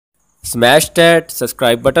Smash that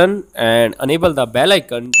subscribe button and enable the bell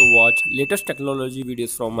icon to watch latest technology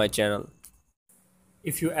videos from my channel.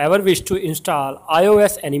 If you ever wish to install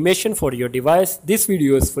iOS animation for your device, this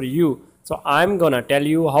video is for you. So I'm gonna tell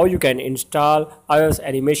you how you can install iOS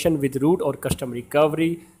animation with root or custom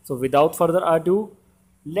recovery. So without further ado,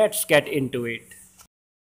 let's get into it.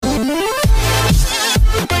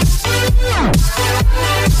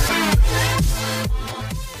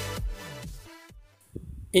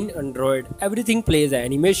 In Android, everything plays an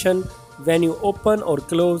animation when you open or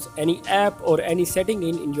close any app or any setting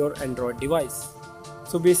in your Android device.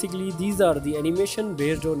 So basically these are the animation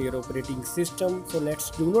based on your operating system. So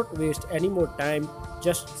let's do not waste any more time,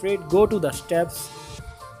 just straight go to the steps.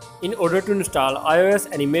 In order to install iOS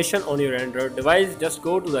animation on your Android device, just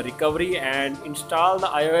go to the recovery and install the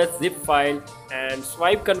iOS zip file and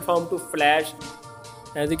swipe confirm to flash.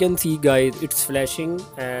 As you can see guys, it's flashing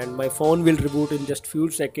and my phone will reboot in just few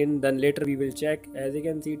seconds, then later we will check. As you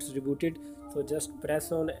can see, it's rebooted, so just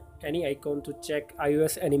press on any icon to check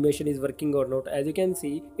iOS animation is working or not. As you can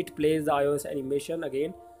see, it plays the iOS animation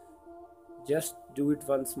again. Just do it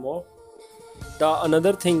once more. The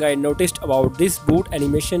another thing I noticed about this boot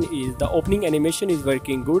animation is the opening animation is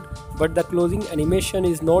working good, but the closing animation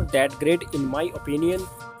is not that great in my opinion.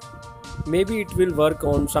 Maybe it will work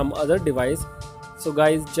on some other device. So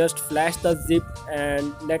guys, just flash the zip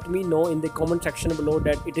and let me know in the comment section below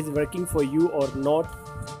that it is working for you or not.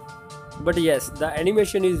 But yes, the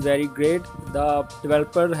animation is very great. The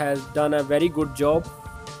developer has done a very good job.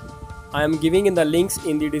 I am giving in the links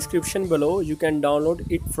in the description below. You can download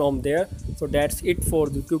it from there. So that's it for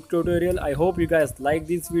the quick tutorial. I hope you guys like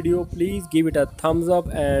this video. Please give it a thumbs up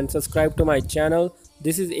and subscribe to my channel.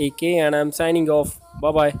 This is AK and I'm signing off.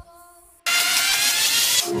 Bye bye.